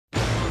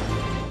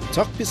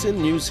Tok Pisin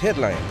News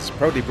Headlines,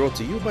 proudly brought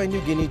to you by New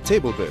Guinea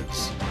Table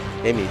Birds.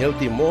 Emi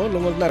healthy mo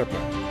longol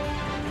narpa.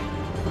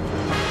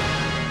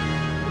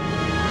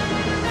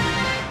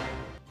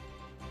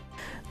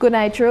 Good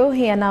night, true.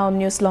 Here now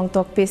news long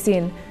Tok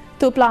Pisin.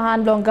 Tupla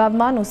han blong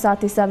gavman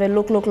husat isave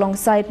lukluk long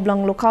sait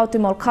blong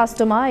lukautim ol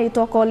kastoma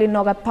itok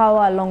inogat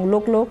pawa long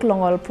lukluk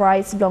long ol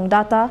prais blong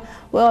data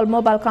we all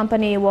mobile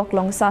company iwok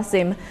long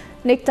sasim.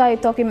 NICTA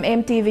itokim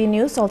EMTV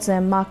news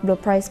olsem mark the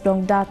price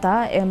blong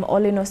data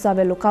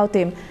inosave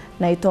lukautim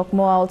na itok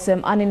mo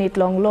olsem aninit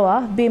long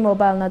loa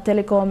BMobile na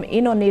Telikom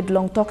inonid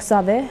long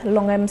toksave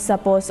long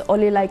suppose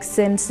only like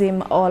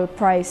sasim all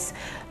price.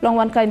 Long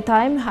one kind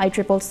time,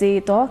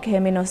 ICCC itok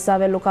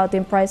inosave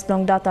lukautim price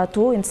long data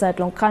 2 inside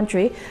long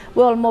country,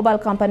 we all mobile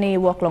company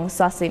iwok long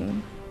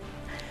sasim.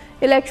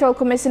 Elektoral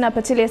Komisina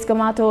Patilias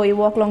Gamato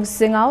iwok long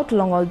sing out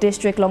long all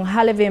district long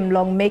halivim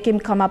long make him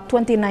come up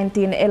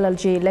 2019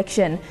 LLG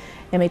election.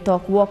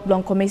 Itok work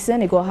long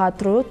commission go hard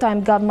through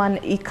time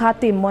government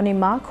ikati money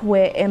mark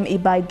where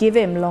by give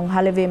him long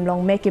halivim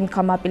long make him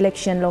come up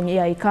election long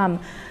ia ikam.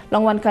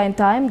 Long one kind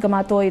time,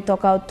 Gamato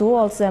itok out to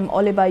olsem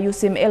oliba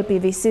usim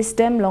LPV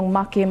system long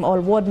mark him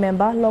all ward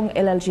member long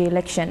LLG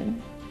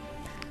election.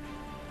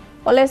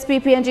 Ol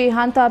SP PNG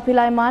Hanta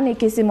Pilaiman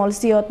ikisim ol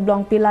siot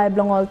blong pilai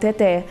blong ol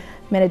tete.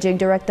 Managing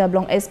Director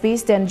blong SP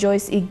Stan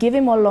Joyce give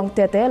him all long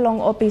tete long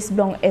office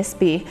blong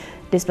SP.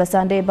 This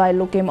Sunday by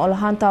lukim ol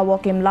Hanta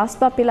wakim last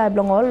pa pilai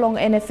blong all long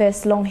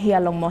NFS long hia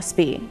long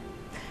Mosby.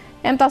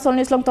 Tasol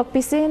news long Tok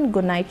Pisin,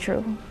 good night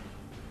true.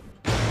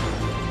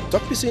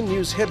 Tok Pisin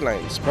News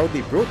Headlines,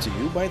 proudly brought to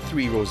you by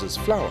 3 Roses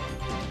Flour.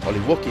 Only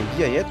walking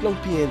here yet long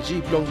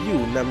PNG blong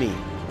you na me.